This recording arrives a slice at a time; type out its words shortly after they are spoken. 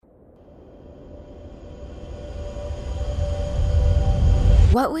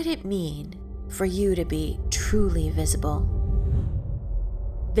What would it mean for you to be truly visible?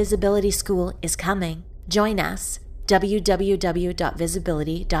 Visibility School is coming. Join us,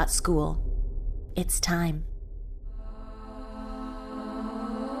 www.visibility.school. It's time.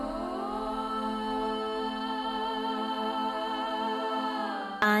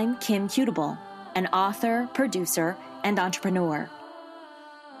 I'm Kim Cutable, an author, producer, and entrepreneur.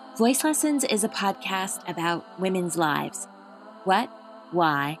 Voice Lessons is a podcast about women's lives, what,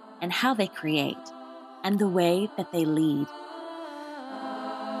 why, and how they create, and the way that they lead.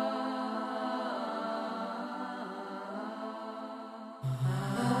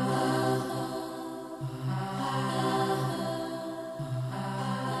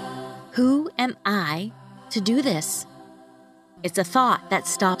 Who am I to do this? It's a thought that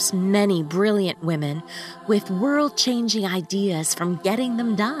stops many brilliant women with world-changing ideas from getting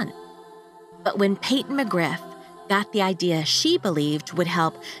them done. But when Peyton McGriff got the idea she believed would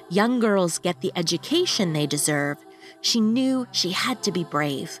help young girls get the education they deserve, she knew she had to be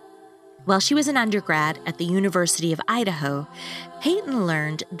brave. While she was an undergrad at the University of Idaho, Peyton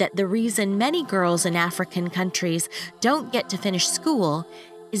learned that the reason many girls in African countries don't get to finish school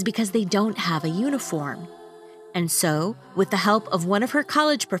is because they don't have a uniform. And so, with the help of one of her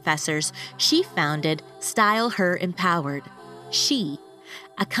college professors, she founded Style Her Empowered, She,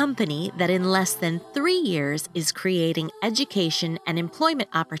 a company that in less than 3 years is creating education and employment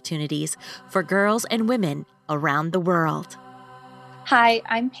opportunities for girls and women around the world. Hi,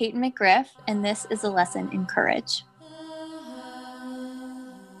 I'm Peyton McGriff, and this is a lesson in courage.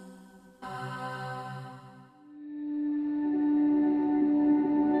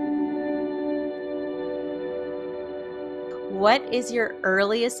 What is your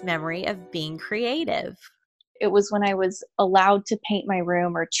earliest memory of being creative? It was when I was allowed to paint my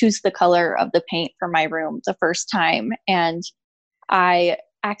room or choose the color of the paint for my room the first time. And I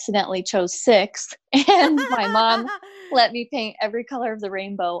accidentally chose 6, and my mom let me paint every color of the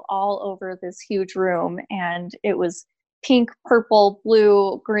rainbow all over this huge room. And it was pink, purple,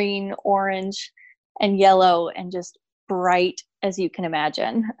 blue, green, orange, and yellow, and just bright as you can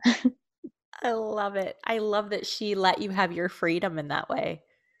imagine. I love it. I love that she let you have your freedom in that way.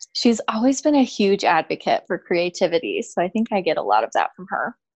 She's always been a huge advocate for creativity, so I think I get a lot of that from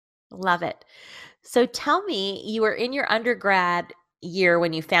her. Love it. So tell me, you were in your undergrad year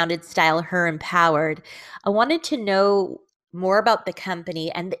when you founded Style Her Empowered. I wanted to know more about the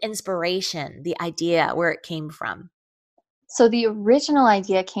company and the inspiration, the idea, where it came from. So the original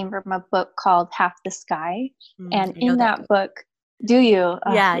idea came from a book called Half the Sky. And in that book, do you?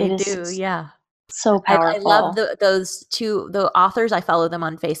 Yeah, it you is do. Yeah. So powerful. I love those two, the authors. I follow them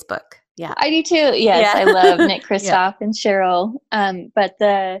on Facebook. Yeah. I do too. Yes, yeah. I love Nick Kristof and Cheryl. But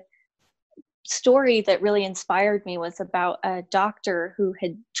the story that really inspired me was about a doctor who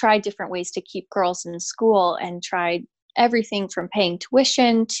had tried different ways to keep girls in school and tried everything from paying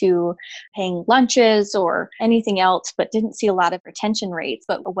tuition to paying lunches or anything else, but didn't see a lot of retention rates.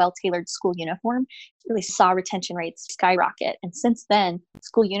 But a well-tailored school uniform really saw retention rates skyrocket. And since then,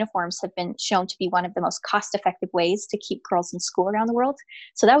 school uniforms have been shown to be one of the most cost-effective ways to keep girls in school around the world.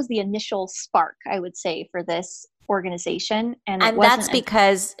 So that was the initial spark, I would say, for this organization. And that's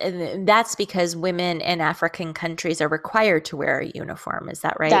because women in African countries are required to wear a uniform. Is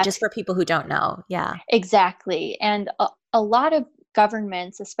that right? Just for people who don't know. Yeah, exactly. And a lot of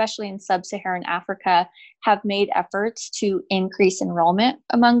governments, especially in sub-Saharan Africa, have made efforts to increase enrollment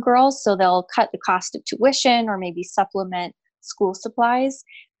among girls. So they'll cut the cost of tuition or maybe supplement school supplies,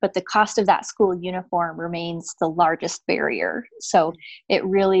 but the cost of that school uniform remains the largest barrier. So it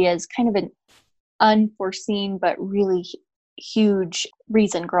really is kind of an unforeseen but really huge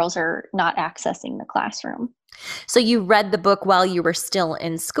reason girls are not accessing the classroom. So you read the book while you were still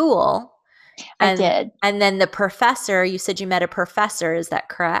in school? I did. And then the professor, you said you met a professor, is that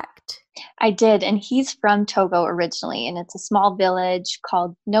correct? I did, and he's from Togo originally, and it's a small village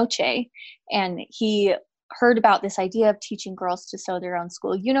called Noche, and he heard about this idea of teaching girls to sew their own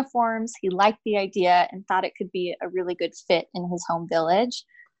school uniforms. He liked the idea and thought it could be a really good fit in his home village.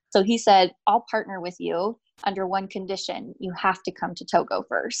 So he said, I'll partner with you under one condition. You have to come to Togo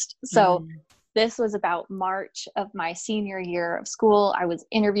first. So this was about March of my senior year of school. I was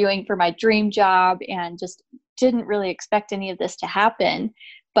interviewing for my dream job and just didn't really expect any of this to happen.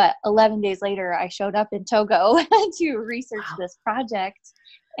 But 11 days later, I showed up in Togo to research this project.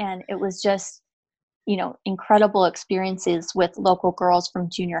 And it was just, incredible experiences with local girls from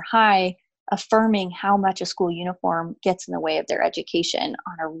junior high affirming how much a school uniform gets in the way of their education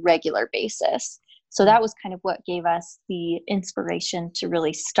on a regular basis. So that was kind of what gave us the inspiration to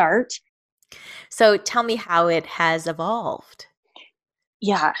really start. So tell me how it has evolved.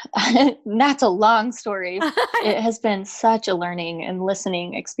 Yeah, that's a long story. It has been such a learning and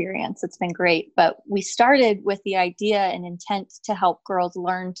listening experience. It's been great. But we started with the idea and intent to help girls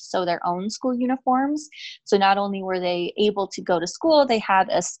learn to sew their own school uniforms. So not only were they able to go to school, they had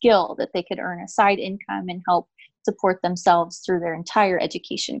a skill that they could earn a side income and help support themselves through their entire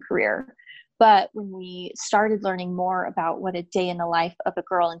education career. But when we started learning more about what a day in the life of a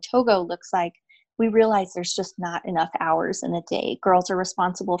girl in Togo looks like, we realize there's just not enough hours in the day. Girls are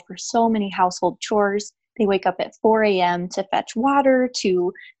responsible for so many household chores. They wake up at 4 a.m. to fetch water,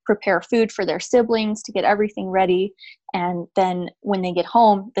 to prepare food for their siblings, to get everything ready. And then when they get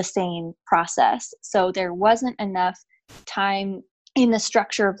home, the same process. So there wasn't enough time in the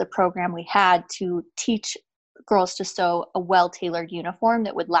structure of the program we had to teach girls to sew a well-tailored uniform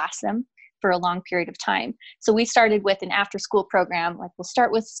that would last them for a long period of time. So we started with an after-school program. Like, we'll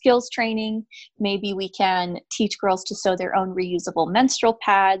start with skills training. Maybe we can teach girls to sew their own reusable menstrual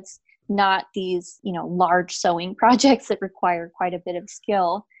pads, not these, large sewing projects that require quite a bit of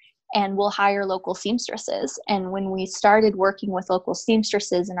skill. And we'll hire local seamstresses. And when we started working with local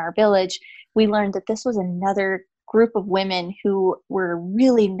seamstresses in our village, we learned that this was another group of women who were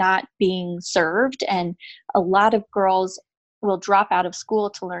really not being served. And a lot of girls will drop out of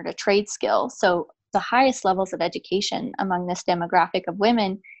school to learn a trade skill. So the highest levels of education among this demographic of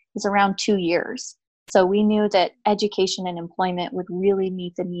women is around 2 years. So we knew that education and employment would really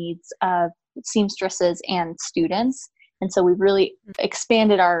meet the needs of seamstresses and students. And so we've really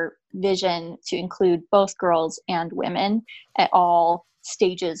expanded our vision to include both girls and women at all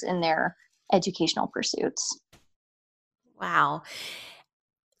stages in their educational pursuits. Wow.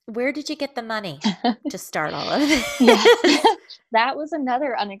 Where did you get the money to start all of this? Yes, that was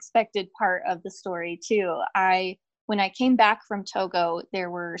another unexpected part of the story too. When I came back from Togo, there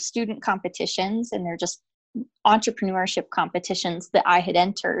were student competitions, and they're just entrepreneurship competitions that I had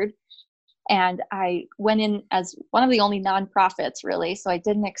entered. And I went in as one of the only nonprofits, really, so I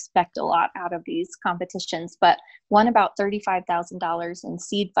didn't expect a lot out of these competitions, but won about $35,000 in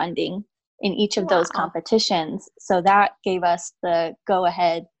seed funding in each of those competitions. So that gave us the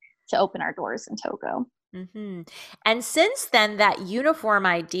go-ahead to open our doors in Togo. Mm-hmm. And since then, that uniform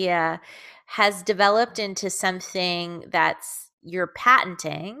idea has developed into something that's you're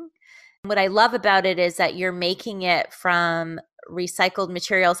patenting. What I love about it is that you're making it from recycled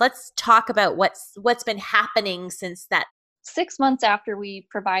materials. Let's talk about what's been happening since that. 6 months after we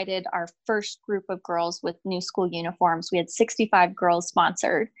provided our first group of girls with new school uniforms, we had 65 girls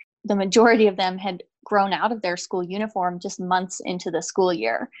sponsored. The majority of them had grown out of their school uniform just months into the school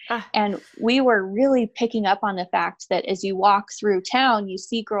year. And we were really picking up on the fact that as you walk through town, you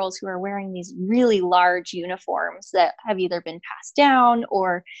see girls who are wearing these really large uniforms that have either been passed down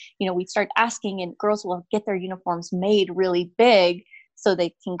or, we start asking, and girls will get their uniforms made really big so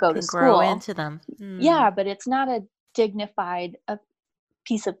they can go to school. Grow into them. Yeah, but it's not a dignified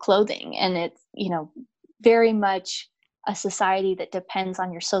piece of clothing. And it's, very much a society that depends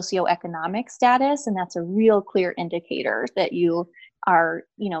on your socioeconomic status. And that's a real clear indicator that you are,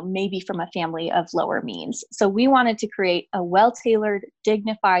 maybe from a family of lower means. So we wanted to create a well-tailored,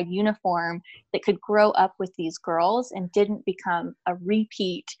 dignified uniform that could grow up with these girls and didn't become a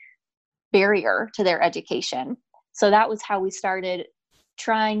repeat barrier to their education. So that was how we started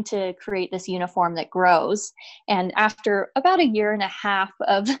trying to create this uniform that grows. And after about 1.5 years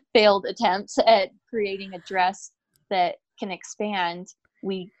of failed attempts at creating a dress that can expand,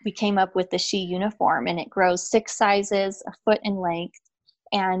 we came up with the She uniform, and it grows 6 sizes, a foot in length.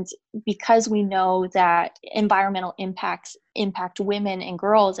 And because we know that environmental impacts impact women and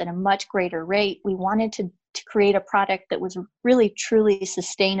girls at a much greater rate, we wanted to create a product that was really truly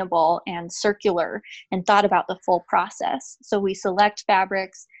sustainable and circular and thought about the full process. So we select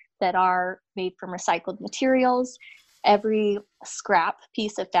fabrics that are made from recycled materials. Every scrap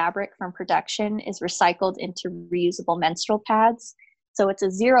piece of fabric from production is recycled into reusable menstrual pads. So it's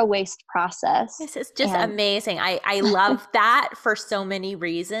a zero waste process. This is just amazing. I love that for so many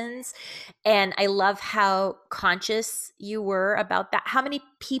reasons. And I love how conscious you were about that. How many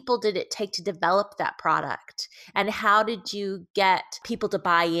people did it take to develop that product? And how did you get people to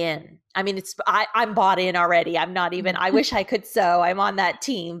buy in? I mean, I'm bought in already. I'm not even, I wish I could sew. I'm on that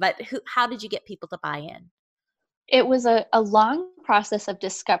team. But how did you get people to buy in? It was a long process of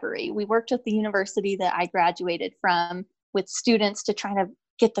discovery. We worked with the university that I graduated from with students to try to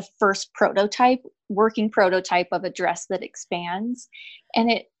get the first working prototype of a dress that expands.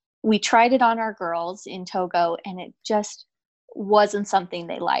 And we tried it on our girls in Togo, and it just wasn't something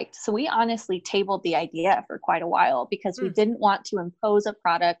they liked. So we honestly tabled the idea for quite a while because we didn't want to impose a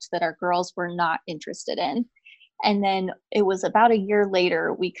product that our girls were not interested in. And then it was about a year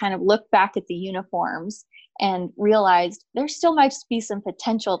later, we kind of looked back at the uniforms and realized there still might be some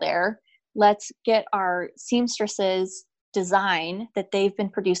potential there. Let's get our seamstresses design that they've been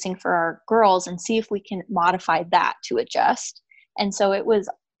producing for our girls and see if we can modify that to adjust. And so it was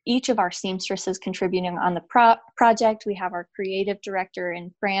each of our seamstresses contributing on the project. We have our creative director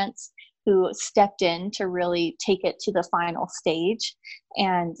in France who stepped in to really take it to the final stage.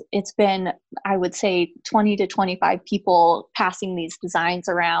 And it's been, I would say, 20 to 25 people passing these designs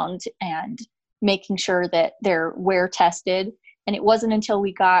around and making sure that they're wear tested. And it wasn't until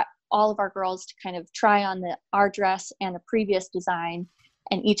we got all of our girls to kind of try on our dress and the previous design,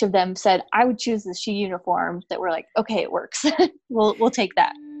 and each of them said, I would choose the she uniform, that we're like, okay, it works. We'll take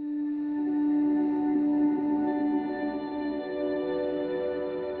that.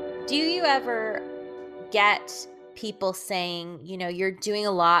 Do you ever get people saying, you're doing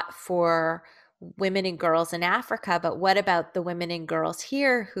a lot for women and girls in Africa, but what about the women and girls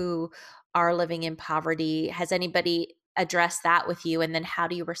here who are living in poverty? Has anybody addressed that with you? And then how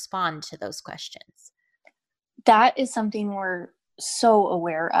do you respond to those questions? That is something we're so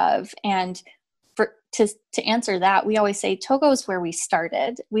aware of. And to answer that, we always say Togo is where we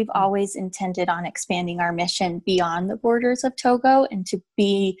started. We've always intended on expanding our mission beyond the borders of Togo and to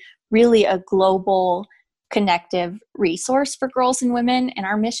be really a global connective resource for girls and women. And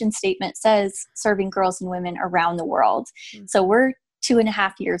our mission statement says serving girls and women around the world. Mm-hmm. So we're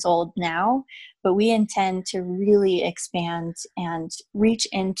 2.5 years old now, but we intend to really expand and reach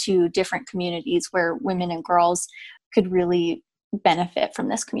into different communities where women and girls could really benefit from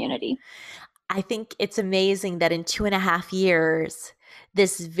this community. I think it's amazing that in 2.5 years,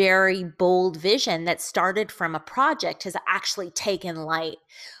 this very bold vision that started from a project has actually taken light.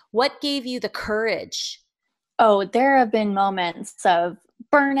 What gave you the courage? Oh, there have been moments of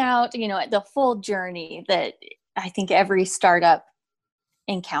burnout, the full journey that I think every startup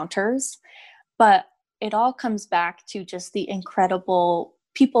encounters, but it all comes back to just the incredible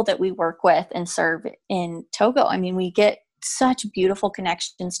people that we work with and serve in Togo. I mean, we get such beautiful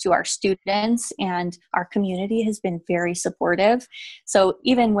connections to our students, and our community has been very supportive. So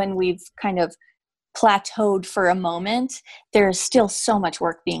even when we've kind of plateaued for a moment, there's still so much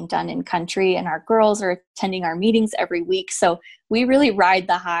work being done in country, and our girls are attending our meetings every week. So we really ride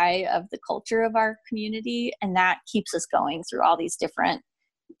the high of the culture of our community, and that keeps us going through all these different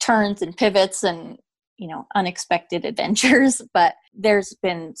turns and pivots and unexpected adventures. But there's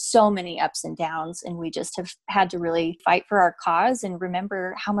been so many ups and downs, and we just have had to really fight for our cause and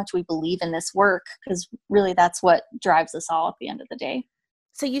remember how much we believe in this work, because really that's what drives us all at the end of the day.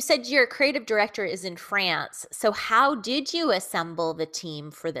 So you said your creative director is in France. So how did you assemble the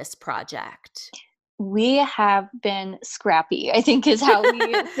team for this project? We have been scrappy, I think is how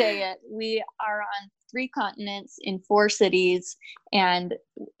we say it. We are on 3 continents in 4 cities and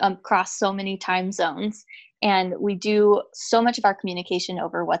across so many time zones. And we do so much of our communication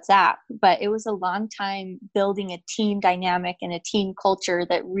over WhatsApp, but it was a long time building a team dynamic and a team culture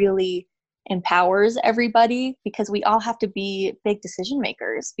that really empowers everybody, because we all have to be big decision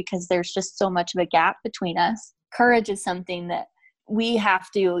makers because there's just so much of a gap between us. Courage is something that we have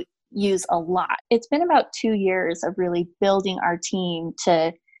to use a lot. It's been about 2 years of really building our team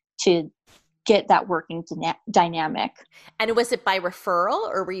to get that working dynamic. And was it by referral,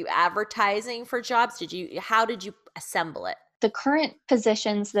 or were you advertising for jobs? How did you assemble it? The current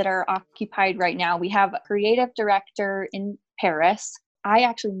positions that are occupied right now, we have a creative director in Paris. I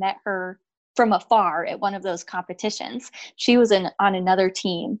actually met her from afar at one of those competitions. She was on another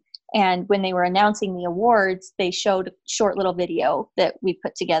team. And when they were announcing the awards, they showed a short little video that we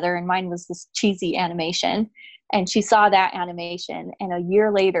put together, and mine was this cheesy animation. And she saw that animation. And a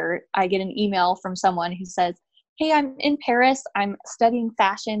year later, I get an email from someone who says, hey, I'm in Paris. I'm studying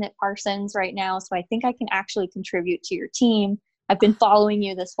fashion at Parsons right now, so I think I can actually contribute to your team. I've been following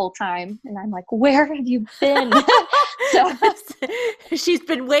you this whole time. And I'm like, where have you been? So she's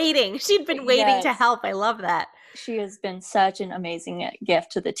been waiting. She'd been waiting to help. I love that. She has been such an amazing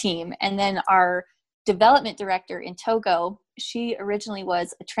gift to the team. And then our development director in Togo, she originally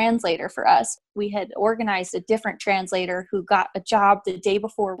was a translator for us. We had organized a different translator who got a job the day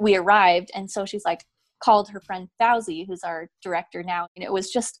before we arrived. And so she's like, called her friend Fauzi, who's our director now. And it was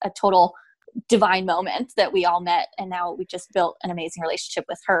just a total divine moment that we all met. And now we just built an amazing relationship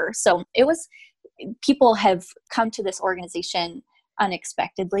with her. So people have come to this organization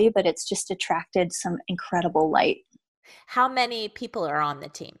unexpectedly, but it's just attracted some incredible light. How many people are on the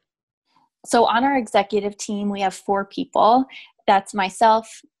team? So on our executive team, we have 4 people. That's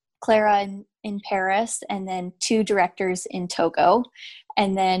myself, Clara in Paris, and then 2 directors in Togo.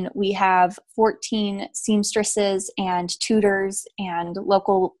 And then we have 14 seamstresses and tutors and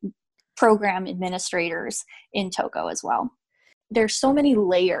local program administrators in Togo as well. There's so many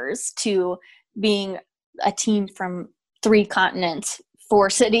layers to being a team from 3 continents, 4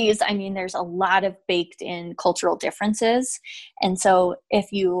 cities. I mean, there's a lot of baked in cultural differences. And so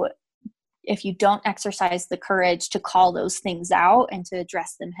if you don't exercise the courage to call those things out and to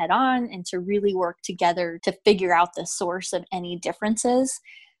address them head on and to really work together to figure out the source of any differences,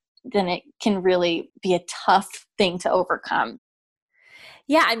 then it can really be a tough thing to overcome.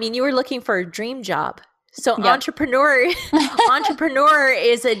 Yeah, I mean, you were looking for a dream job. So Yep. entrepreneur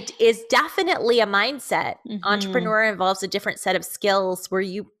is definitely a mindset. Mm-hmm. Entrepreneur involves a different set of skills. Were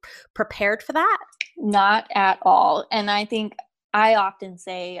you prepared for that? Not at all. And I think I often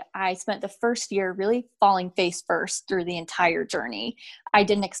say I spent the first year really falling face first through the entire journey. I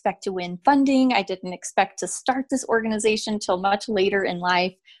didn't expect to win funding. I didn't expect to start this organization till much later in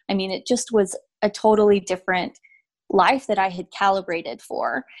life. I mean, it just was a totally different life that I had calibrated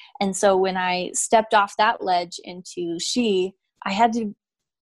for. And so when I stepped off that ledge into She, I had to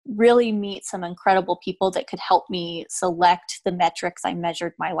really meet some incredible people that could help me select the metrics I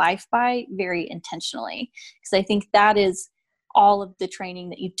measured my life by very intentionally. Because I think that is all of the training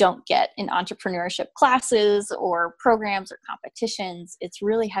that you don't get in entrepreneurship classes or programs or competitions. It's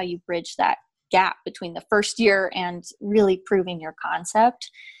really how you bridge that gap between the first year and really proving your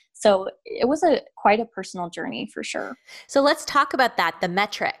concept. So it was quite a personal journey for sure. So let's talk about that, the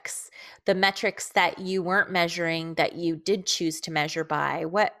metrics that you weren't measuring that you did choose to measure by.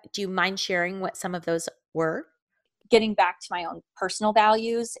 What do you mind sharing what some of those were? Getting back to my own personal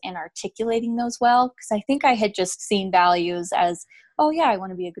values and articulating those well, because I think I had just seen values as, oh yeah, I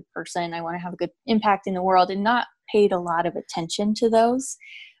want to be a good person, I want to have a good impact in the world, and not paid a lot of attention to those.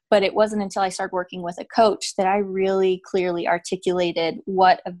 But it wasn't until I started working with a coach that I really clearly articulated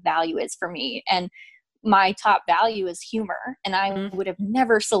what a value is for me. And my top value is humor. And I would have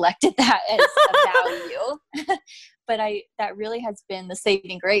never selected that as a value. But that really has been the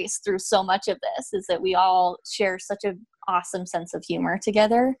saving grace through so much of this, is that we all share such an awesome sense of humor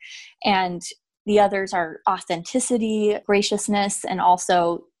together. And the others are authenticity, graciousness, and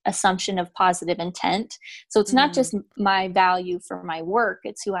also assumption of positive intent. So it's not just my value for my work,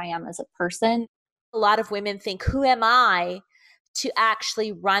 it's who I am as a person. A lot of women think, who am I to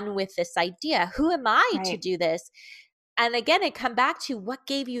actually run with this idea? Who am I to do this? And again, it come back to what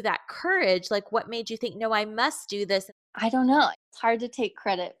gave you that courage? Like, what made you think, no, I must do this? I don't know. It's hard to take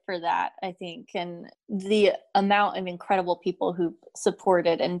credit for that, I think. And the amount of incredible people who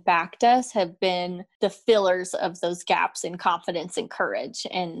supported and backed us have been the fillers of those gaps in confidence and courage.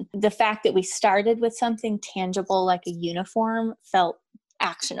 And the fact that we started with something tangible like a uniform felt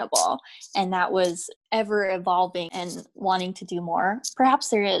actionable. And that was ever evolving and wanting to do more. Perhaps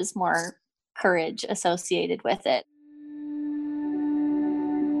there is more courage associated with it.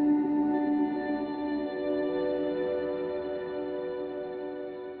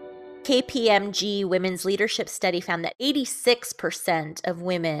 KPMG Women's Leadership Study found that 86% of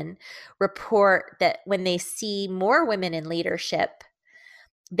women report that when they see more women in leadership,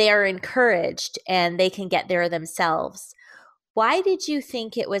 they are encouraged and they can get there themselves. Why did you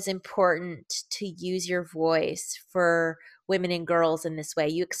think it was important to use your voice for women and girls in this way?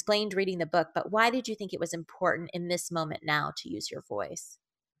 You explained reading the book, but why did you think it was important in this moment now to use your voice?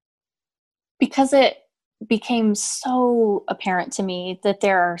 Because it became so apparent to me that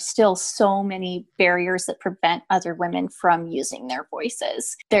there are still so many barriers that prevent other women from using their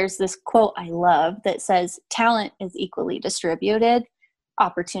voices. There's this quote I love that says, talent is equally distributed,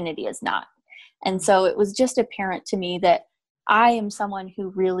 opportunity is not. And so it was just apparent to me that I am someone who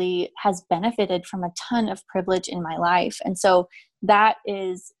really has benefited from a ton of privilege in my life. And so that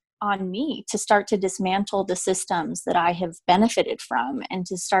is on me to start to dismantle the systems that I have benefited from and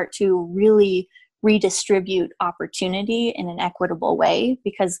to start to really redistribute opportunity in an equitable way.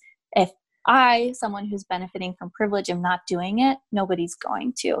 Because if I, someone who's benefiting from privilege, am not doing it, nobody's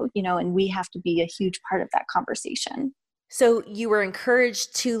going to, and we have to be a huge part of that conversation. So you were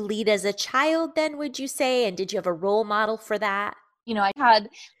encouraged to lead as a child then, would you say? And did you have a role model for that? I had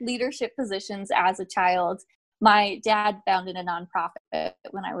leadership positions as a child. My dad founded a nonprofit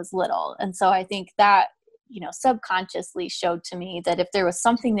when I was little. And so I think that, subconsciously showed to me that if there was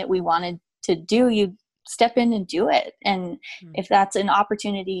something that we wanted to do, you step in and do it. And if that's an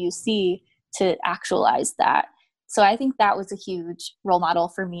opportunity you see, to actualize that. So I think that was a huge role model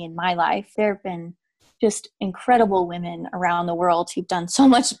for me in my life. There have been just incredible women around the world who've done so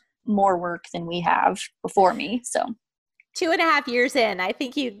much more work than we have before me. So 2.5 years in, I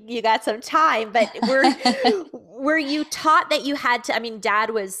think you got some time, but were you taught that you had to, I mean, Dad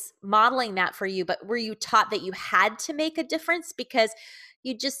was modeling that for you, but were you taught that you had to make a difference? Because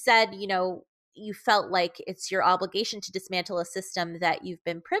you just said, you felt like it's your obligation to dismantle a system that you've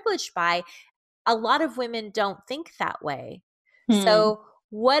been privileged by. A lot of women don't think that way. Hmm. So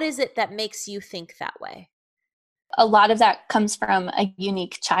what is it that makes you think that way? A lot of that comes from a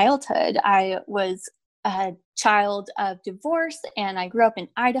unique childhood. I was a child of divorce and I grew up in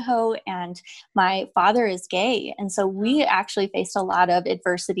Idaho, and my father is gay. And so we actually faced a lot of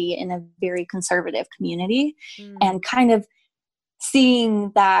adversity in a very conservative community, and kind of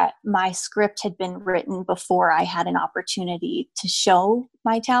seeing that my script had been written before I had an opportunity to show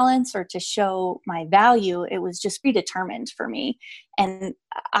my talents or to show my value, it was just predetermined for me. And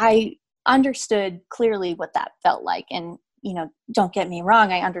I understood clearly what that felt like. And, don't get me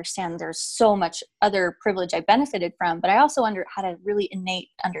wrong, I understand there's so much other privilege I benefited from, but I also had a really innate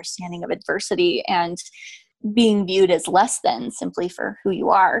understanding of adversity and being viewed as less than simply for who you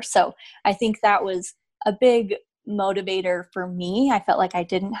are. So I think that was a big motivator for me. I felt like I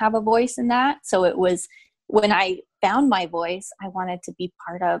didn't have a voice in that. So it was when I found my voice, I wanted to be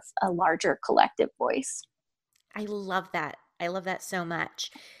part of a larger collective voice. I love that. I love that so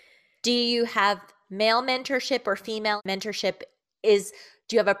much. Do you have male mentorship or female mentorship? Do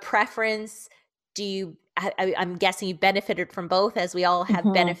you have a preference? I'm guessing you benefited from both, as we all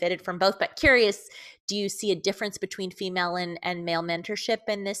have benefited from both, but curious, do you see a difference between female and male mentorship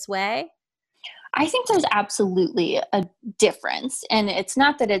in this way? I think there's absolutely a difference. And it's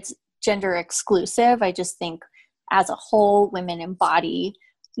not that it's gender exclusive. I just think as a whole, women embody,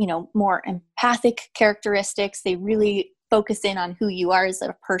 more empathic characteristics. They really focus in on who you are as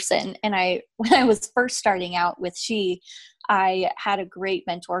a person. And when I was first starting out with She, I had a great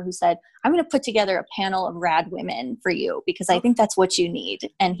mentor who said, I'm going to put together a panel of rad women for you because I think that's what you need.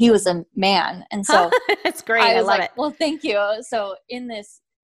 And he was a man. And so that's great. I love it. Well, thank you. So in this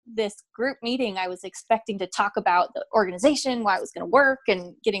group meeting, I was expecting to talk about the organization, why it was going to work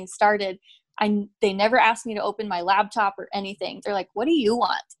and getting started. They never asked me to open my laptop or anything. They're like, what do you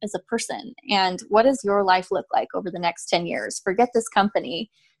want as a person? And what does your life look like over the next 10 years? Forget this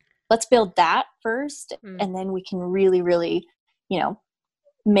company. Let's build that first. And then we can really, really,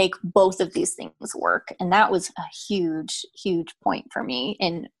 make both of these things work. And that was a huge, huge point for me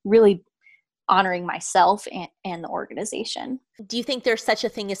in really honoring myself and the organization. Do you think there's such a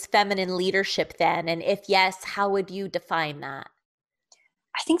thing as feminine leadership then? And if yes, how would you define that?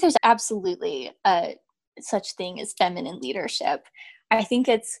 I think there's absolutely such thing as feminine leadership. I think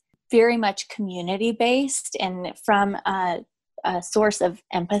it's very much community based and from a source of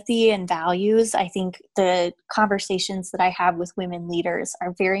empathy and values. I think the conversations that I have with women leaders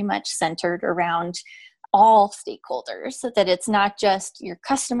are very much centered around all stakeholders, so that it's not just your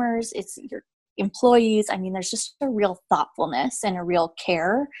customers, it's your employees. I mean, there's just a real thoughtfulness and a real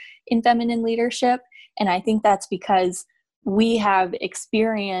care in feminine leadership. And I think that's because we have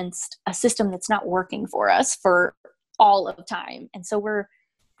experienced a system that's not working for us for all of time. And so we're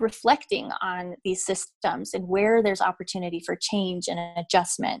reflecting on these systems and where there's opportunity for change and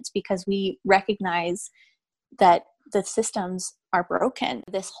adjustment, because we recognize that the systems are broken.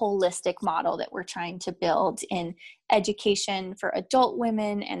 This holistic model that we're trying to build in education for adult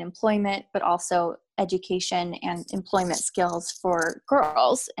women and employment, but also education and employment skills for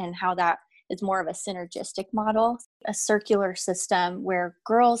girls, and how that is more of a synergistic model, a circular system where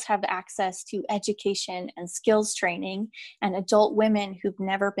girls have access to education and skills training, and adult women who've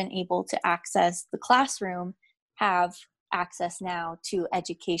never been able to access the classroom have access now to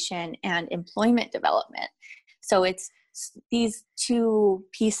education and employment development. So it's these two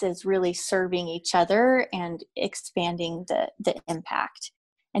pieces really serving each other and expanding the impact,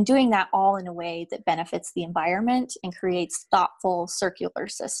 and doing that all in a way that benefits the environment and creates thoughtful circular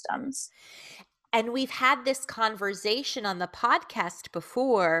systems. And we've had this conversation on the podcast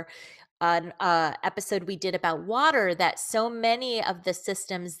before, an episode we did about water, that so many of the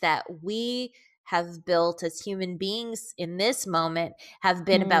systems that we have built as human beings in this moment have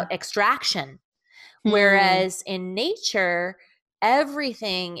been about extraction. Whereas in nature,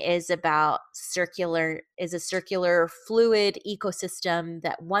 everything is a circular fluid ecosystem,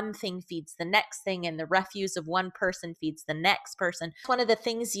 that one thing feeds the next thing and the refuse of one person feeds the next person. One of the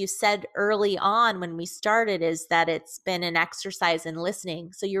things you said early on when we started is that it's been an exercise in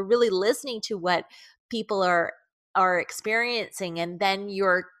listening. So you're really listening to what people are experiencing, and then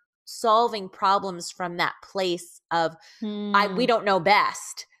you're solving problems from that place of we don't know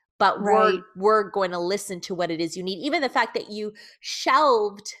best. But we're going to listen to what it is you need. Even the fact that you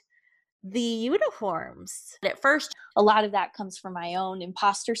shelved the uniforms. At first, a lot of that comes from my own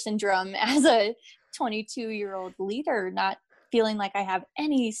imposter syndrome as a 22-year-old leader, not feeling like I have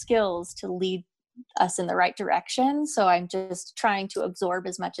any skills to lead us in the right direction. So I'm just trying to absorb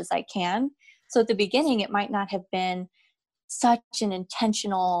as much as I can. So at the beginning, it might not have been such an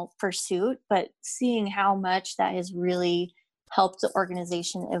intentional pursuit, but seeing how much that has really helped the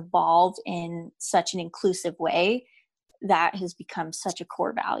organization evolve in such an inclusive way, that has become such a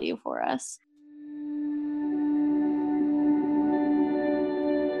core value for us.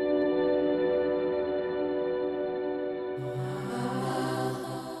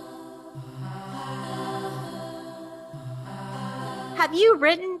 Have you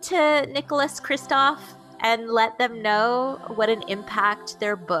written to Nicholas Kristof and let them know what an impact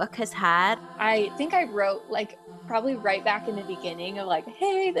their book has had? I think I wrote probably right back in the beginning of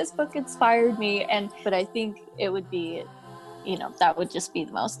hey, this book inspired me. But I think it would be, that would just be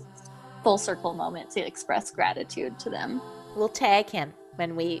the most full circle moment to express gratitude to them. We'll tag him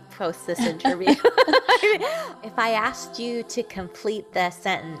when we post this interview. If I asked you to complete the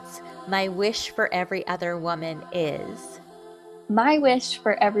sentence, my wish for every other woman is... My wish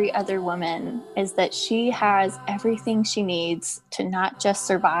for every other woman is that she has everything she needs to not just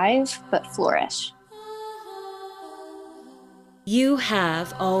survive, but flourish. You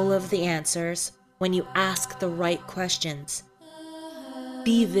have all of the answers when you ask the right questions.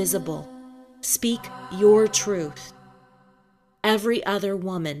 Be visible. Speak your truth. Every other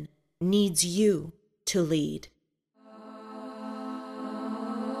woman needs you to lead.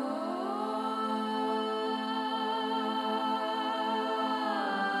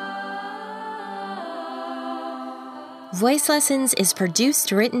 Voice Lessons is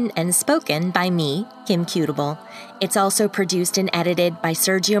produced, written, and spoken by me, Kim Cutable. It's also produced and edited by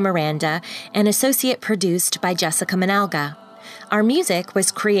Sergio Miranda and associate produced by Jessica Manalga. Our music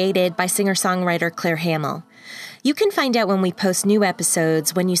was created by singer-songwriter Claire Hamill. You can find out when we post new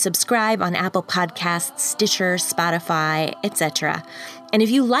episodes when you subscribe on Apple Podcasts, Stitcher, Spotify, etc. And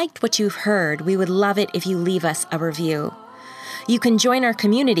if you liked what you've heard, we would love it if you leave us a review. You can join our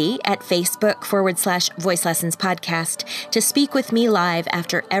community at Facebook.com/Voice Lessons Podcast to speak with me live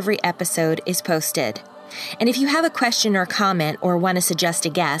after every episode is posted. And if you have a question or comment or want to suggest a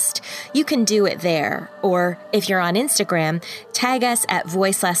guest, you can do it there. Or if you're on Instagram, tag us at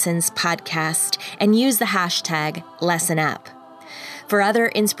Voice Lessons Podcast and use the hashtag #LessonUp. For other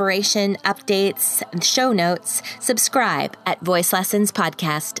inspiration, updates, and show notes, subscribe at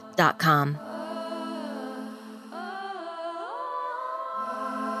voicelessonspodcast.com.